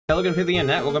Hello again to the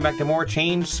internet. Welcome back to more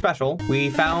Change Special. We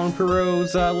found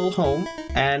Puro's little home,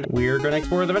 and we're going to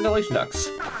explore the ventilation ducts.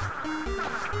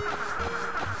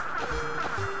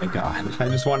 My God. I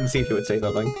just wanted to see if he would say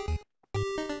something.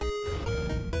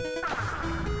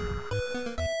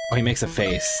 Oh, he makes a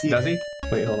face. Yeah. Does he?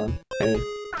 Wait, hold on.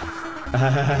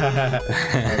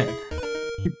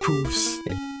 He poofs.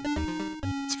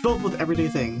 It's filled with everyday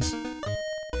things.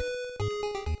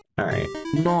 Alright.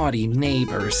 Naughty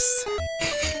neighbors.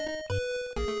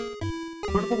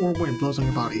 What if a warm wind blows on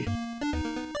your body?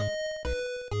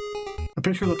 A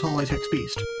picture of the tall latex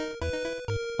beast.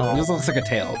 Oh, This looks like a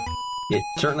tail. it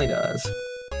certainly does.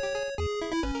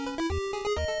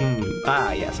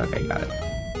 Ah, yes, okay, got it.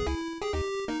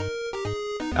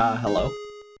 Hello?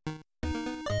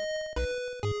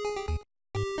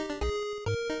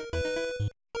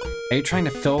 Are you trying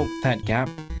to fill that gap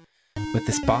with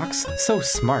this box? So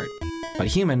smart. But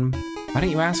human, why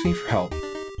don't you ask me for help?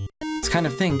 This kind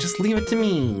of thing, just leave it to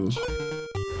me.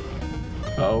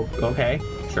 Oh, okay.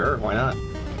 Sure, why not?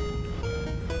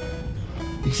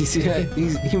 You see that?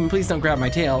 Human, please don't grab my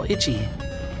tail. Itchy.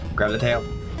 Grab the tail.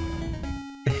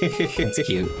 It's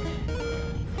cute.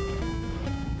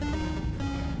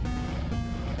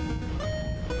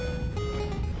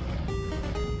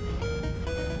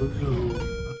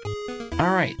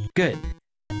 Alright, good.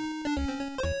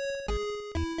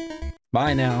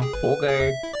 Bye now.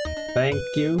 Okay. Thank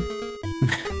you.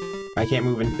 I can't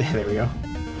move in. There we go.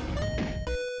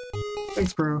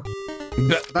 Thanks, bro.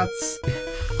 That's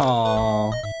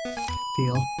Aww.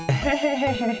 deal.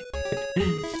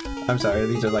 I'm sorry,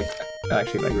 these are like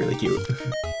actually like really cute.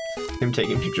 Him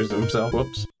taking pictures of himself.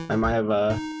 Whoops. I might have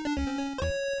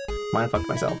fucked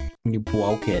myself. You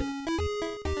broke it.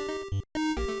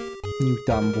 You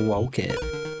dumb broke it.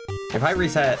 If I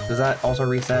reset, does that also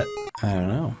reset? I don't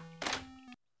know.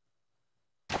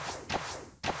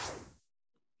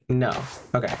 No.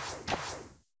 Okay. It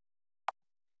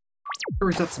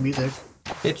resets the music.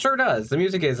 It sure does. The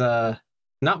music is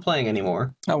not playing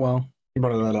anymore. Oh well.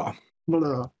 Blah, blah, blah.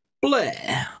 Blah. Blah.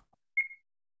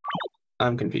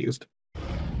 I'm confused.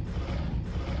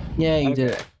 Yeah, you Okay.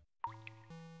 did it.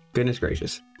 Goodness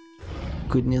gracious.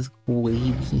 Goodness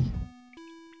gravy.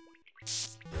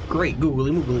 Great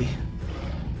googly moogly.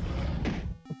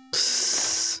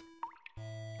 I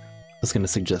was gonna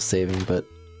suggest saving, but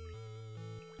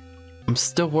I'm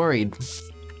still worried.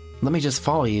 Let me just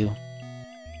follow you.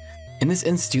 In this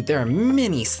institute, there are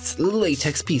many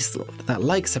latex pieces that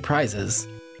like surprises.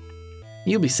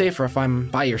 You'll be safer if I'm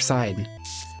by your side.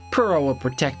 Puro will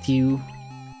protect you.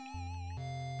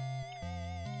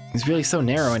 It's really so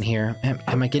narrow in here.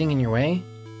 Am I getting in your way?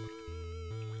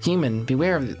 Human,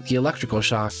 beware of the electrical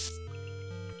shock.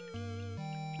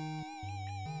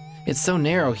 It's so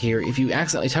narrow here, if you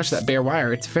accidentally touch that bare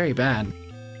wire, it's very bad.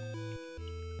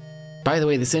 By the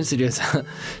way, this institute has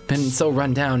been so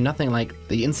run down, nothing like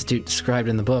the institute described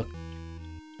in the book.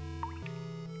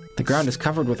 The ground is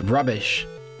covered with rubbish.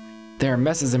 There are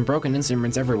messes and broken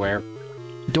instruments everywhere.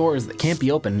 Doors that can't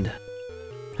be opened.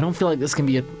 I don't feel like this can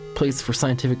be a place for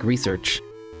scientific research.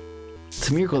 It's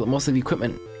a miracle that most of the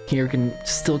equipment here can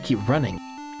still keep running.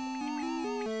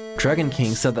 Dragon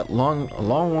King said that a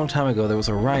long time ago there was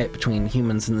a riot between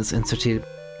humans in this institute.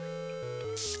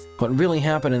 What really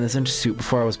happened in this institute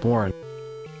before I was born?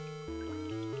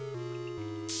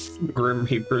 Grim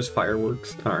Reaper's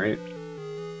fireworks. Alright.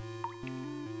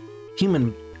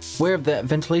 Human, beware of that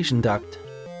ventilation duct.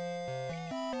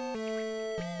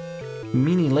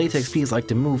 Many latex bees like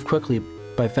to move quickly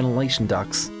by ventilation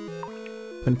ducts.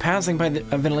 When passing by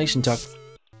a ventilation duct,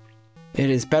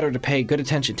 it is better to pay good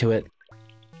attention to it.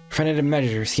 Preventative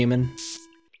measures, human.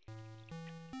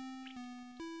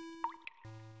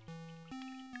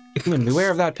 Human, beware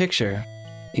of that picture.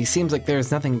 It seems like there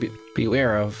is nothing to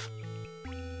beware of.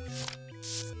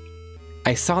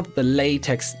 I saw that the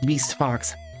latex beast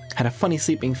fox had a funny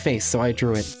sleeping face, so I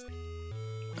drew it.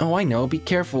 Oh, I know. Be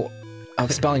careful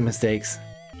of spelling mistakes.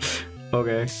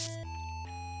 Okay.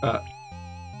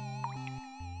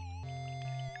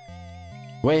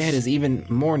 Way ahead is even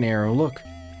more narrow. Look,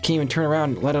 can't even turn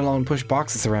around, let alone push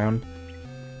boxes around.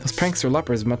 Those prankster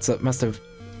lepers must have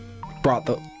brought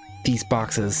these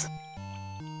boxes.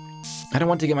 I don't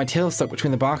want to get my tail stuck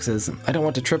between the boxes. I don't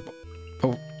want to trip.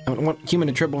 Oh, I don't want human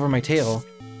to trip over my tail.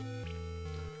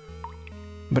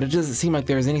 But it doesn't seem like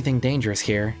there is anything dangerous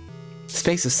here.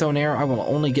 Space is so narrow, I will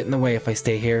only get in the way if I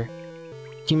stay here.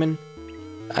 Human,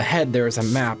 ahead there is a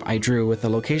map I drew with the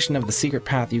location of the secret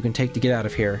path you can take to get out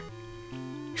of here.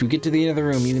 If you get to the end of the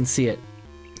room, you can see it.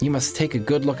 You must take a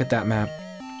good look at that map.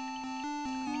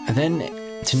 And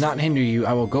then, to not hinder you,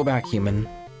 I will go back, human.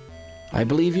 I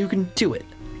believe you can do it.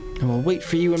 I will wait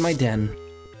for you in my den.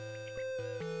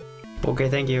 Okay,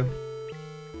 thank you.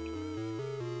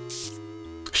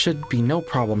 Should be no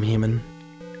problem, human.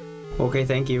 Okay,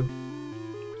 thank you.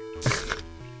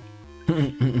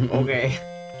 Okay.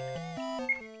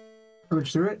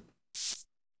 Urge through it.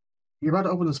 You're about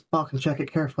to open this box and check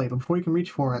it carefully, but before you can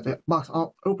reach for it, the box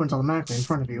opens automatically in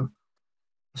front of you.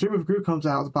 A stream of goo comes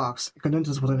out of the box. It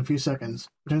condenses within a few seconds.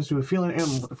 It turns into a feline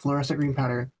animal with a fluorescent green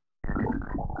pattern.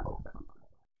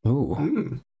 Ooh.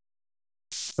 Mm.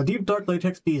 The deep dark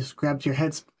latex beast grabs your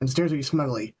head and stares at you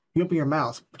smugly. You open your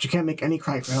mouth, but you can't make any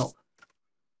cry for help.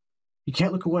 You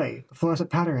can't look away. The fluorescent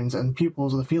patterns and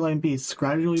pupils of the feline beasts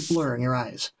gradually blur in your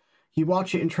eyes. You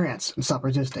watch it in trance and stop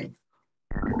resisting.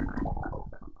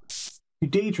 You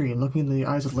daydream looking into the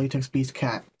eyes of the latex beast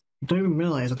cat. You don't even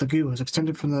realize that the goo has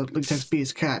extended from the latex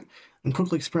beast cat and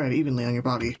quickly spread evenly on your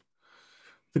body.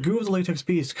 The goo of the latex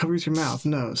beast covers your mouth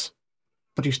and nose,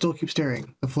 but you still keep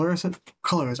staring. The fluorescent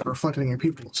colors are reflected in your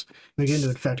pupils and begin to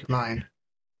infect your mind.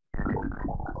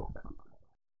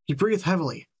 You breathe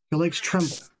heavily. Your legs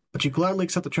tremble, but you gladly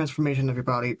accept the transformation of your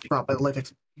body brought by the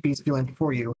latex beast feeling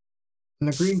before you,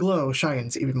 and the green glow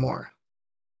shines even more.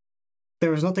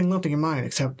 There is nothing left in your mind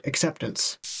except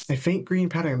acceptance. A faint green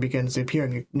pattern begins to appear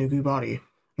in your new goo body,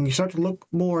 and you start to look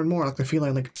more and more like the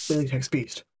feline latex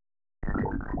beast.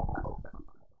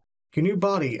 Your new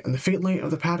body and the faint light of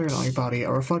the pattern on your body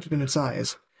are reflected in its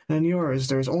eyes, and in yours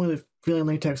there is only the feline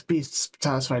latex beast's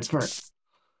satisfied smirk.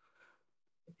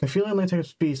 The feline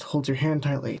latex beast holds your hand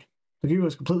tightly. The goo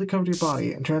has completely covered your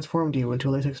body and transformed you into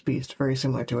a latex beast very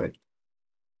similar to it.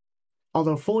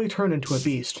 Although fully turned into a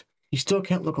beast, you still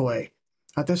can't look away.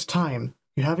 At this time,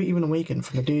 you haven't even awakened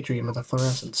from the daydream of the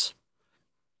fluorescence.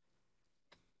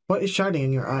 What is shining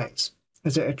in your eyes?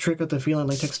 Is it a trick of the feline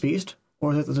latex beast,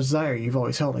 or is it the desire you've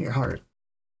always held in your heart?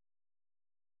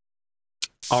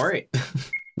 All right.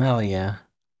 Well, yeah.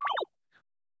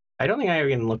 I don't think I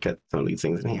even looked at some of these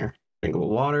things in here. Drink of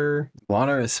water.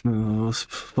 Water is smooth,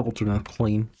 filtered and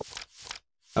clean.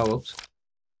 Oh,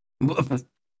 whoops.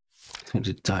 Going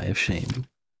to die of shame.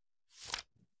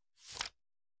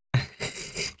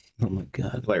 Oh my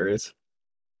god. Hilarious.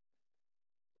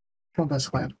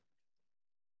 Compass lamp.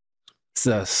 It's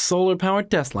a solar-powered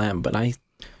desk lamp, but do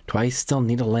I still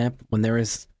need a lamp when there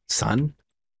is sun?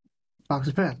 Box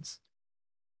of pens.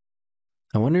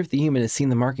 I wonder if the human has seen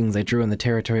the markings I drew in the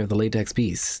territory of the latex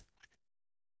beasts.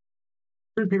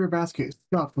 Fruit paper basket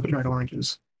stuffed with dried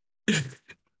oranges.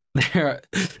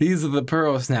 These are the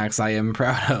Puro snacks I am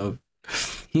proud of.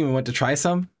 Human want to try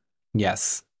some?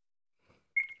 Yes.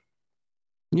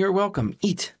 You're welcome.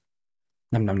 Eat.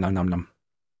 Nom nom nom nom nom.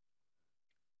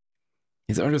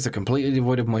 These oranges are completely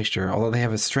devoid of moisture, although they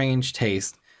have a strange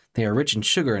taste. They are rich in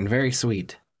sugar and very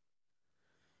sweet.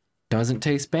 Doesn't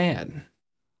taste bad.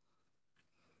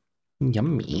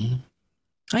 Yummy.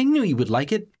 I knew you would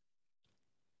like it.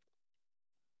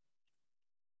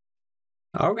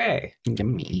 Okay.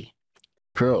 Yummy.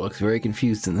 Puro looks very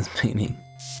confused in this painting.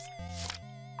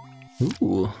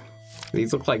 Ooh.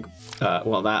 These look like,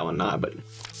 well, that one not, but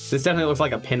this definitely looks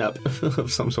like a pinup of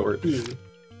some sort.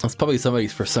 That's probably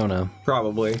somebody's persona.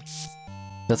 Probably.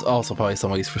 That's also probably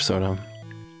somebody's persona.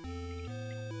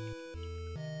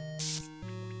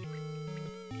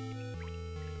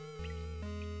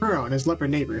 Puro and his leopard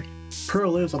neighbor. Puro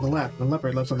lives on the left and the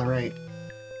leopard lives on the right.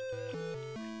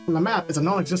 On the map is a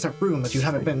non-existent room that you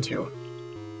haven't been to.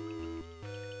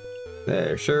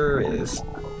 There sure is.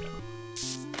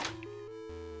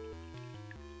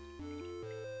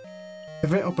 The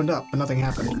vent opened up, but nothing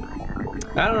happened.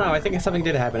 I don't know. I think something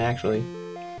did happen, actually.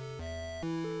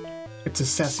 It's a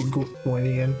sassy boy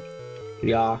again.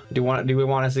 Yeah. Do we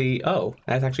want to see? Oh,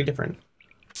 that's actually different.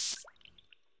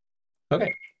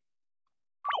 Okay.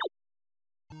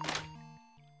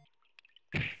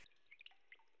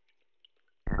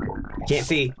 Can't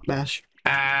see. Mash.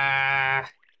 Ah.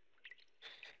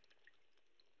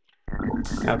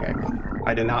 Okay.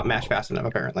 I did not mash fast enough,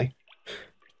 apparently.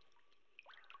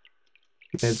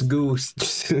 It's goose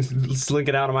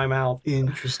slinking out of my mouth.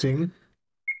 Interesting.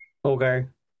 Okay.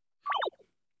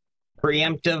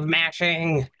 Preemptive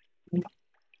mashing.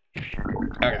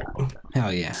 Okay.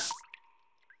 Hell yeah.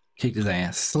 Kicked his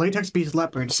ass. The latex beast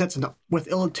leopard sits with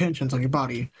ill intentions on your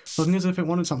body, looking as if it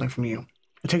wanted something from you.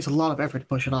 It takes a lot of effort to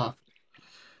push it off.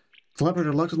 The leopard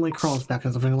reluctantly crawls back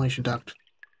into the ventilation duct.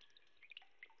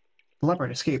 The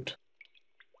leopard escaped.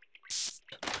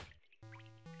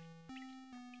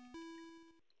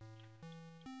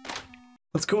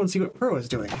 Let's go and see what Puro is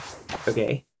doing.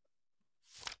 Okay.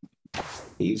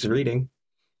 He's reading.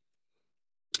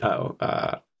 Oh,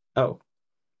 oh,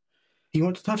 Do you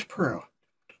want to touch Puro?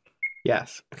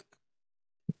 yes.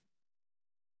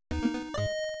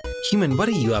 Human, what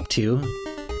are you up to?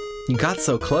 You got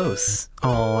so close.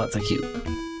 Oh, that's so cute.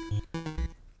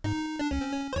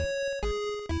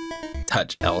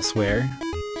 Touch elsewhere.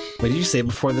 What did you say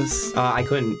before this? I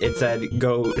couldn't. It said,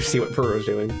 go see what Puro's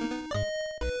doing.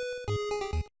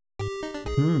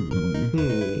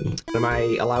 Am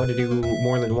I allowed to do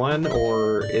more than one,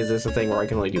 or is this a thing where I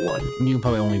can only do one? You can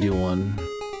probably only do one.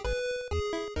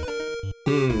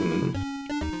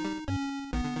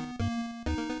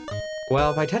 Well,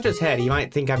 if I touch his head, he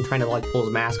might think I'm trying to, like, pull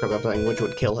his mask or something, which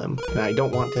would kill him. And I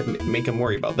don't want to make him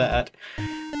worry about that.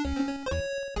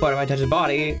 But if I touch his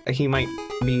body, he might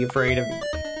be afraid of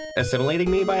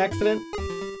assimilating me by accident.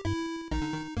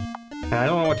 And I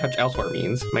don't know what touch elsewhere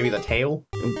means. Maybe the tail?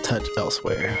 Touch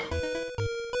elsewhere.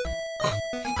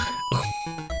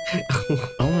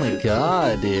 Oh my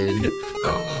god, dude.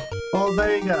 Well,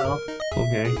 there you go.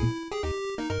 Okay.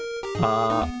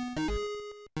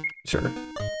 Sure.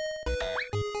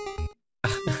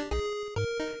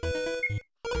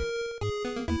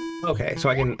 Okay, so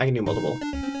I can do multiple.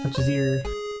 Which is your...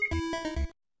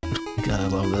 God, I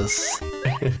love this.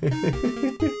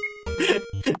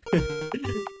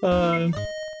 Oh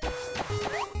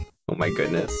my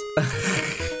goodness.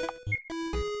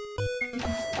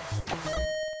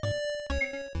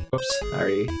 Whoops, I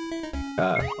already...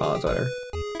 well, that's better.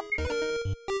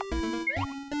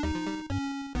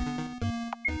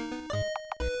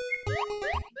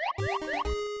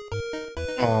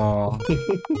 Aww.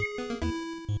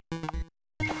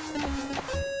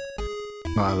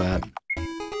 Love that.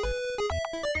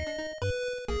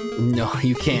 No,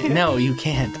 you can't. No, you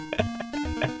can't.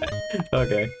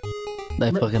 Okay.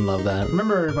 I fucking love that.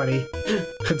 Remember, everybody,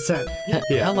 consent. Yeah.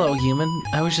 Hello, human.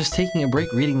 I was just taking a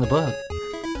break reading the book.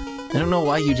 I don't know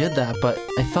why you did that, but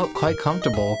I felt quite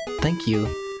comfortable. Thank you.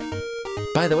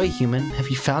 By the way, human, have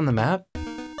you found the map?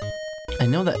 I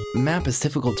know that map is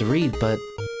difficult to read, but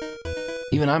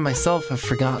even I myself have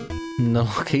forgotten the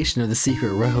location of the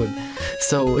secret road.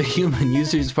 So, human,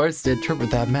 use your parts to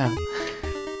interpret that map.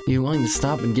 You're willing to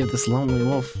stop and give this lonely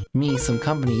wolf, me, some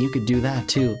company, you could do that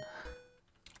too.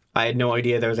 I had no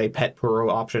idea there was a pet Puro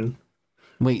option.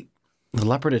 Wait, the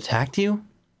leopard attacked you?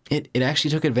 It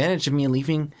actually took advantage of me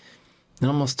leaving and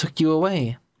almost took you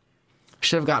away. I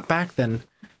should have got back then.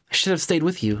 I should have stayed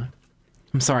with you.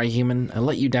 I'm sorry, human. I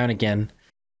let you down again.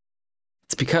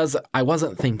 It's because I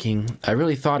wasn't thinking. I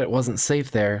really thought it wasn't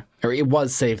safe there. Or it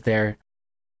was safe there.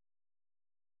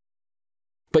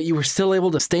 But you were still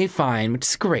able to stay fine, which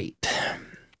is great.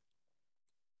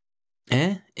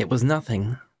 It was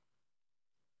nothing.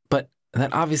 But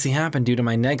that obviously happened due to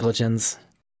my negligence.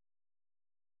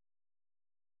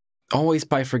 Always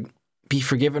be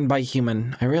forgiven by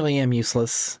human. I really am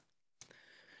useless.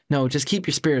 No, just keep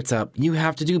your spirits up. You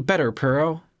have to do better,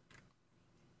 Puro.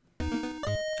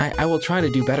 I will try to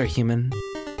do better, human.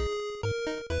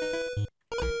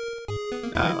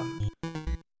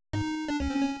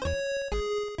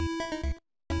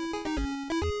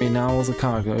 Now was a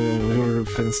comic.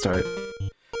 Fin start.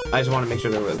 I just want to make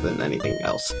sure there wasn't anything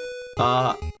else.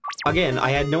 Again,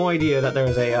 I had no idea that there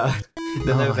was a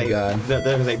that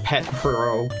there was a pet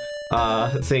Puro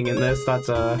thing in this. That's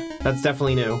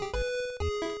definitely new.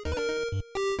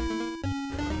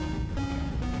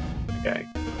 Okay.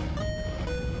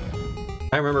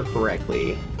 If I remember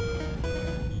correctly.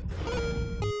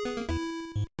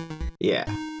 Yeah.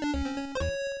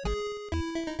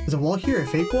 Is a wall here a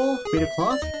fake wall? Made of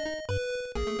cloth?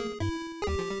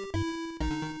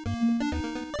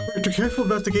 After careful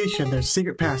investigation, there's a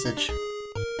secret passage.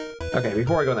 Okay,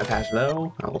 before I go in that passage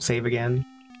though, I will save again.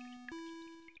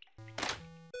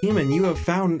 Human, you have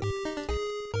found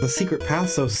the secret path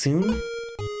so soon?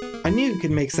 I knew you could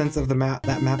make sense of that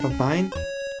map of mine.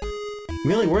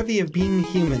 Really worthy of being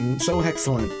human. So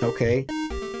excellent, okay?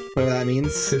 Whatever that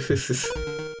means.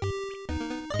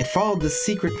 Following the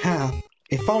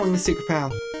secret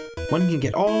path, one can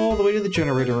get all the way to the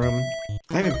generator room.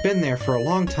 I haven't been there for a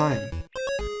long time.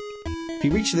 If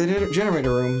you reach the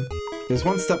generator room, there's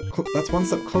that's one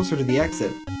step closer to the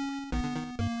exit.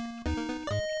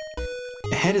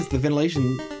 Ahead is the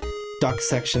ventilation duct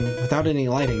section without any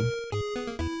lighting.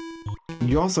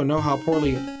 You also know how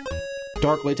poorly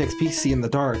dark latex beasts see in the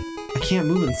dark. I can't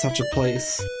move in such a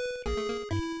place.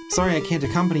 Sorry I can't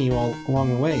accompany you all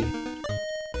along the way.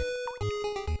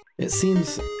 It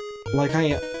seems like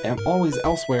I am always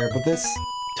elsewhere, but this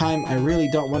time I really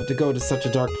don't want to go to such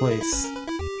a dark place.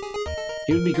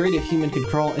 It would be great if human could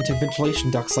crawl into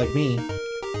ventilation ducts like me.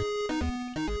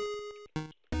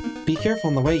 Be careful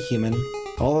on the way, human.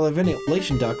 Although the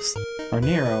ventilation ducts are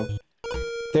narrow,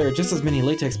 there are just as many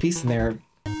latex pieces in there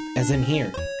as in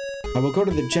here. I will go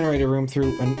to the generator room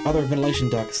through other ventilation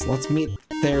ducts. Let's meet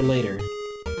there later.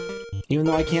 Even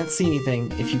though I can't see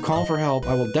anything, if you call for help,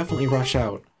 I will definitely rush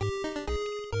out.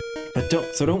 But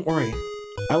don't worry.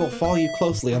 I will follow you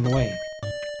closely on the way.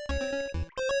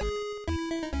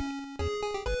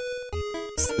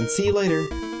 And see you later.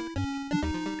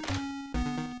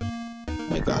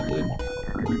 My god, dude.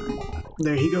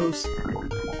 There he goes.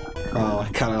 Oh, I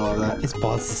kinda love that. His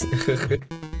paws.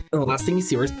 The last thing you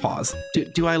see are his paws.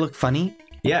 Do I look funny?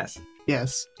 Yes.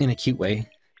 Yes. In a cute way.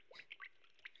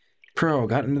 Puro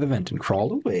got into the vent and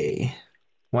crawled away.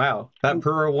 Wow, that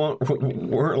Puro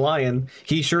weren't lying.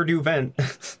 He sure do vent.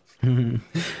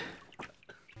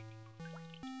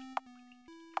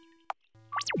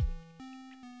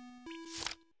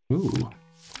 Ooh.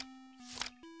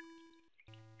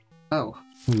 Oh.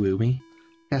 Woo me.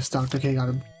 Yes, Dr. K got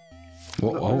him.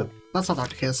 Whoa. That's not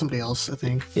Dr. K, that's somebody else, I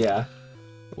think. Yeah.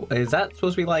 Is that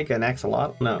supposed to be like an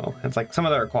axolotl? No, it's like some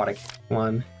other aquatic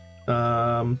one.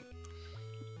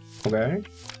 Okay.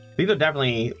 These are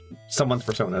definitely someone's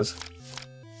personas.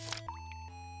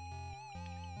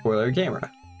 Spoiler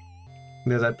camera.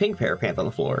 There's a pink pair of pants on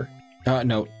the floor.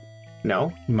 No.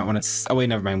 No? You might want to... Oh, wait,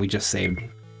 never mind. We just saved.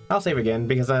 I'll save again,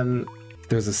 because then...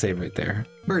 There's a save right there.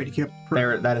 Hurry to keep...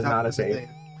 There, that is not a save.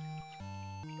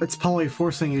 It's probably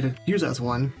forcing you to use as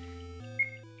one.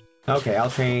 Okay, I'll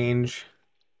change.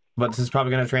 But this is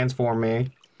probably going to transform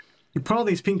me. You put on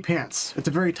these pink pants. It's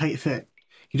a very tight fit.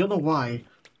 You don't know why,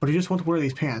 but you just want to wear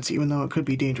these pants, even though it could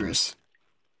be dangerous.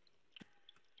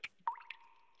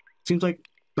 Seems like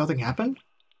nothing happened?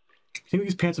 Seems like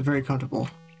these pants are very comfortable.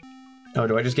 Oh,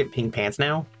 do I just get pink pants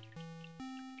now?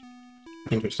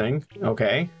 Interesting.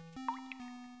 Okay.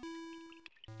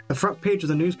 The front page of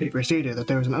the newspaper stated that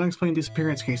there was an unexplained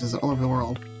disappearance cases all over the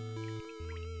world.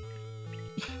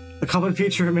 The common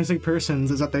feature of missing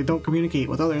persons is that they don't communicate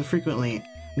with others frequently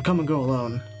and come and go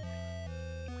alone.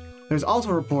 There's also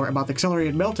a report about the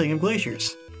accelerated melting of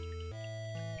glaciers.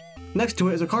 Next to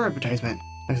it is a car advertisement.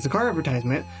 Next to the car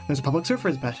advertisement, there's a public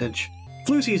service message.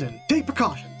 Flu season, take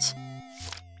precautions!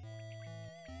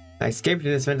 I escaped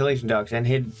in this ventilation duct and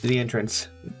hid the entrance.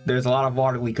 There's a lot of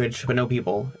water leakage, but no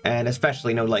people, and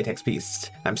especially no latex beasts.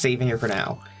 I'm safe in here for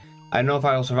now. I don't know if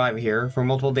I will survive here for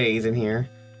multiple days in here.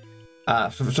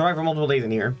 Survive for multiple days in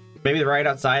here. Maybe the riot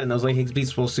outside and those latex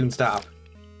beasts will soon stop.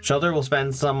 Shelter will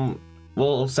send someone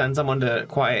to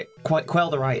quell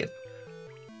the riot.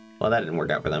 Well, that didn't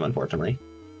work out for them, unfortunately.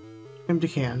 Empty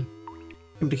can.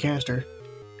 Empty canister.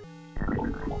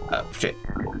 Oh, shit.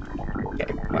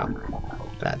 Okay, well.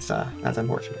 That's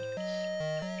unfortunate.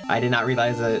 I did not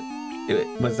realize that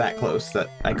it was that close that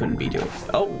I couldn't be doing.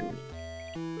 Oh!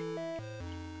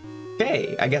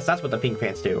 Okay, I guess that's what the pink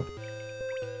pants do.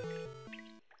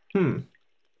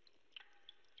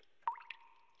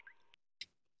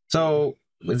 So,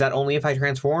 is that only if I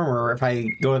transform, or if I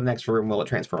go to the next room, will it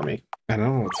transform me? I don't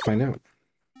know. Let's find out.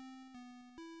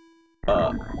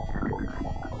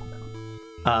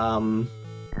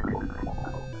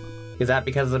 Is that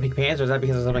because of the pink pants, or is that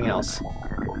because of something else?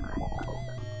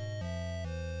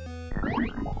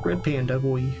 Red panda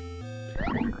boy.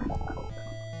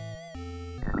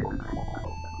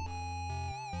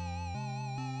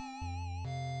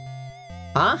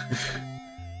 Huh?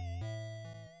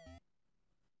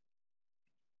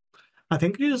 I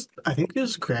think he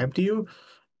just grabbed you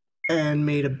and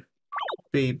made a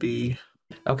baby.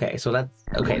 Okay, so that's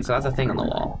a thing on the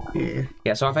wall. Yeah.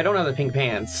 Yeah, so if I don't have the pink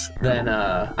pants, then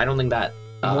I don't think that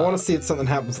I want to see if something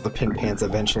happens with the pink pants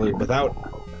eventually without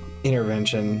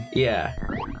intervention. yeah.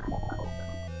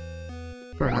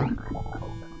 Fair enough.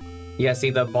 Yeah, see,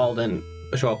 the ball didn't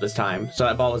show up this time, so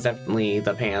that ball was definitely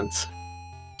the pants.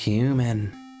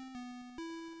 Human.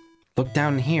 Look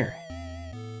down here.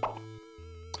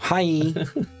 Hi.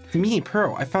 Me,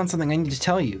 Puro. I found something I need to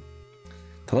tell you.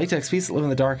 The latex beasts that live in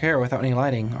the dark air without any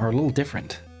lighting are a little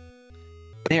different.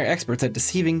 They are experts at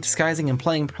deceiving, disguising, and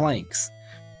playing pranks.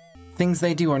 Things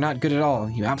they do are not good at all.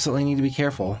 You absolutely need to be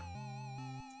careful.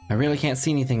 I really can't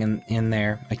see anything in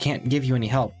there. I can't give you any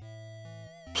help.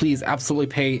 Please absolutely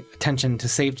pay attention to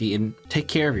safety and take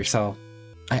care of yourself.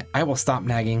 I will stop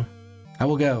nagging. I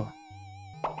will go.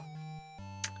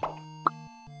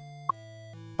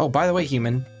 Oh, by the way,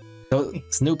 human,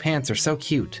 those new pants are so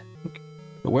cute.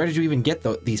 But where did you even get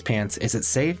these pants? Is it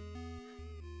safe?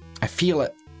 I feel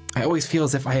it. I always feel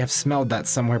as if I have smelled that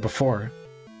somewhere before.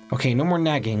 Okay, no more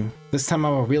nagging. This time I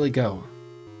will really go.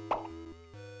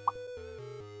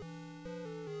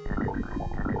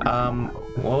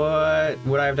 What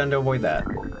would I have done to avoid that?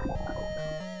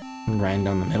 Ran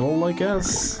down the middle, I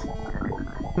guess?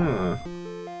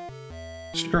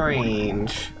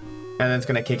 Strange. And then it's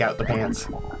gonna kick out the pants.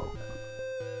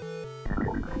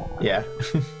 Yeah.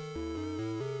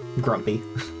 Grumpy.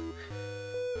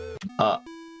 I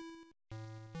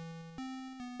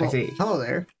see. Hello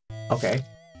there. Okay.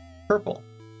 Purple.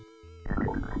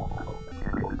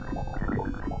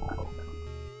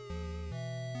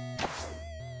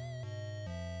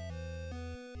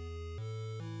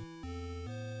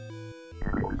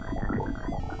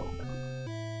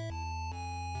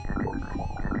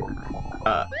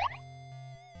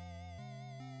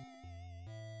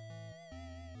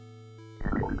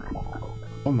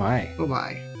 Oh my. Oh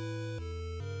my.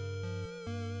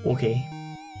 Okay.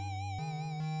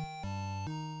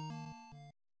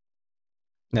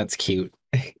 That's cute.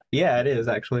 Yeah, it is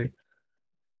actually.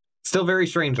 Still very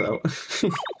strange though.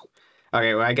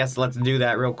 Okay, well, I guess let's do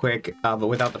that real quick, but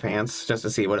without the pants, just to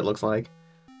see what it looks like.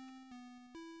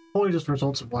 Only just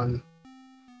results of one,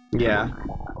 Yeah.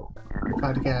 if I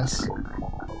had to guess.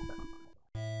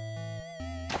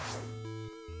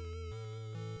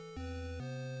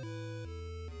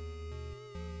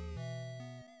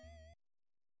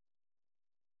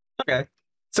 Okay.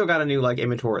 Still got a new like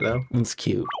inventory though. That's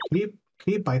cute.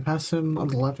 Can you bypass him on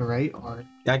the left or right, or?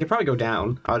 Yeah, I could probably go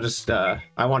down. I'll just I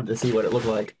wanted to see what it looked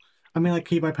like. I mean, like,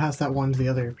 can you bypass that one to the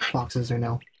other boxes or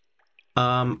no?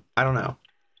 I don't know.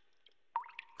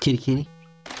 Kitty kitty.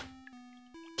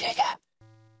 Kitty cat.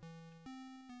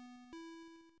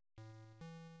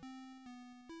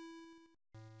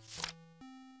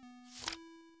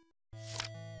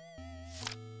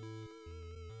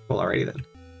 Well, alrighty then.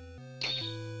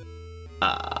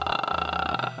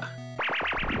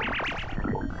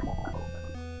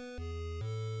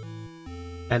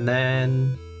 And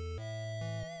then,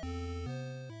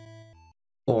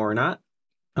 or not.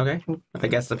 Okay. I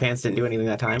guess the pants didn't do anything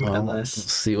that time, Well, unless.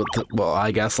 let's see what the, well,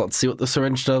 I guess let's see what the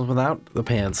syringe does without the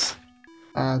pants.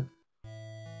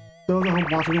 Those at home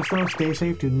watching this though, stay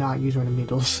safe. Do not use random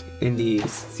needles. Indeed.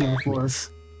 Seen before.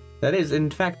 That is, in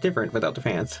fact, different without the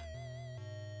pants.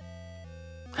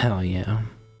 Hell yeah.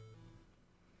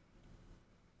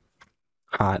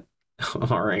 Hot.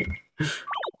 All right.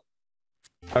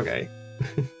 Okay.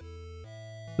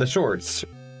 The shorts.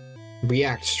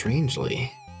 React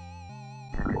strangely.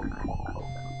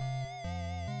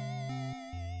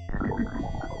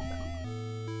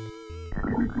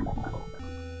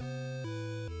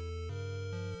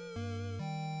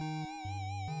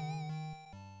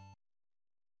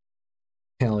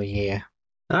 Hell yeah.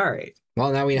 All right.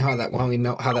 Well, now we know how that. Well, we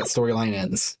know how that storyline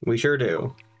ends. We sure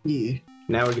do. Yeah.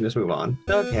 Now we can just move on.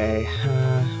 Okay.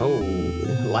 Oh,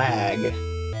 lag.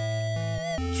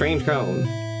 Strange cone.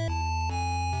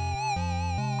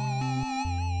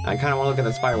 I kind of want to look at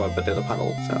the spider web, but there's a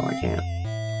puddle, so I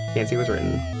can't see what's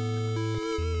written.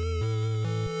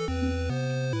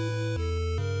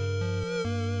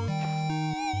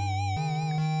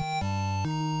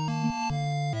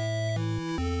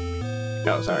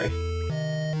 Oh, sorry.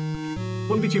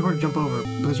 Wouldn't be too hard to jump over,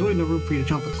 but there's really no room for you to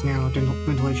jump with this narrow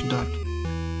ventilation duct.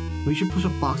 We should push a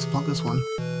box to plug this one.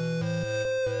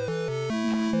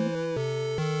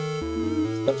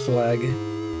 That's lag.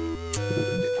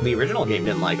 The original game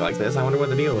didn't like this. I wonder what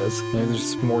the deal is. Maybe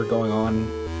there's more going on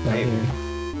down Maybe. here.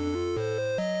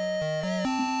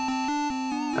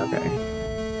 Okay.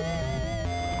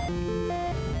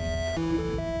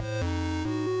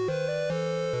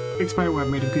 Big spider web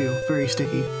made of goo, very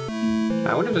sticky.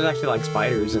 I wonder if there's actually like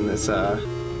spiders in this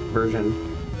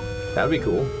version. That would be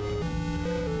cool.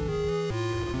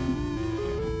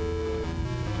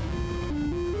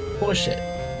 Push it.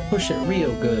 Push it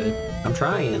real good. I'm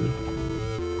trying.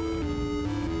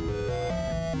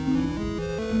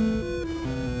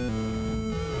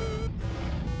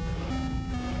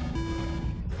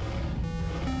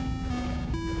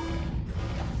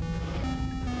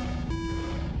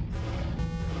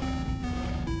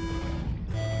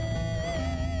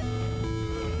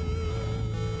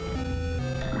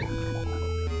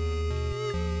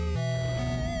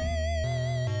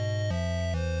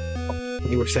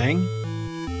 You were saying?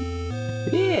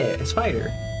 Yeah, a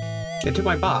spider. It took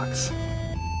my box.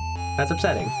 That's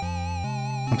upsetting.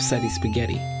 Upsetty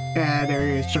spaghetti. Yeah, there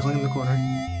he is, chuckling in the corner.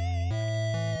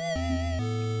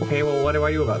 Okay, well, what do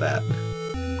I do about that?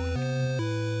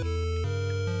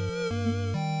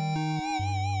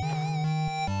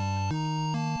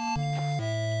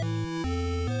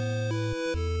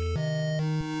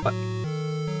 What?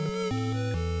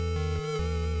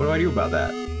 What do I do about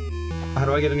that? How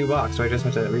do I get a new box? Do I just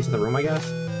have to reset the room, I guess?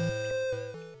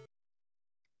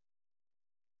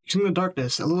 Using the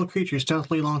darkness, a little creature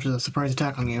stealthily launches a surprise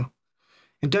attack on you.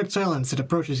 In dead silence, it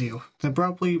approaches you, then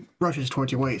abruptly rushes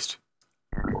towards your waist.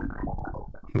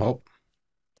 Well,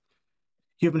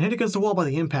 You have been hit against the wall by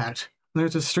the impact,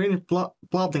 There's a strange blob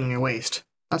thing in your waist.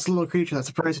 That's the little creature that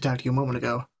surprise attacked you a moment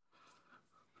ago.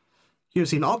 You've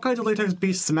seen all kinds of latex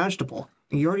beasts imaginable,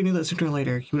 and you already knew that sooner or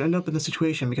later you would end up in this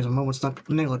situation because of a moment's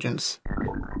negligence.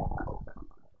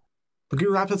 The goo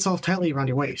wraps itself tightly around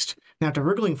your waist, and after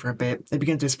wriggling for a bit, it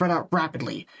begins to spread out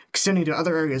rapidly, extending to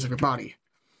other areas of your body.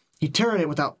 You tear at it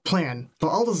without plan, but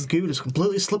all this goo just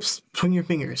completely slips between your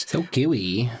fingers. So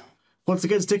gooey. Once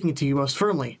again sticking to you most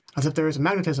firmly, as if there is a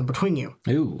magnetism between you.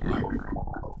 Ooh.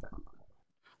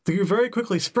 The goo very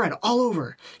quickly spread all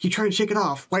over. You try to shake it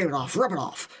off, wipe it off, rub it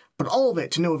off, but all of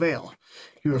it to no avail.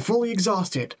 You are fully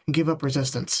exhausted and give up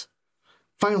resistance.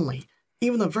 Finally,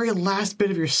 even the very last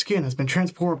bit of your skin has been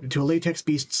transformed into a latex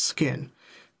beast's skin.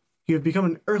 You have become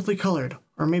an earthly colored,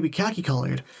 or maybe khaki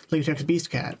colored, latex beast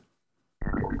cat.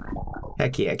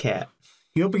 Heck yeah, cat.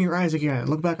 You open your eyes again and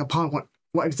look back upon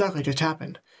what exactly just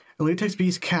happened. A latex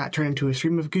beast cat turned into a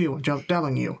stream of goo and jumped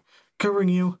dabbling you, covering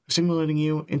you, simulating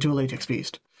you into a latex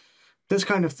beast. This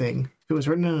kind of thing, if it was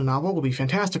written in a novel, would be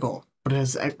fantastical, but it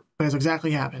has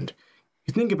exactly happened.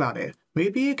 You think about it,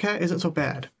 maybe a cat isn't so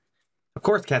bad. Of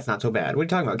course cat's not so bad. What are you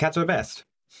talking about? Cats are the best.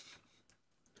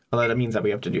 Although that means that we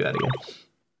have to do that again.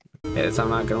 Yeah, so I'm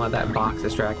not gonna let that box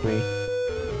distract me.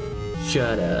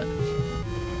 Shut up.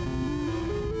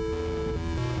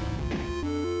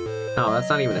 Oh, that's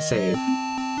not even a save.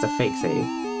 It's a fake save.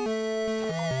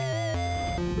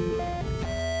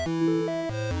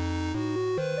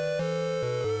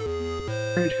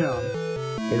 Rage come.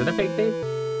 Is it a fake save?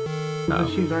 No,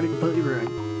 Oh. she's already completely ruined.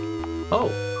 Oh.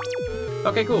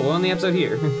 Okay, cool. We'll end the episode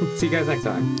here. See you guys next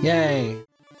time. Yay.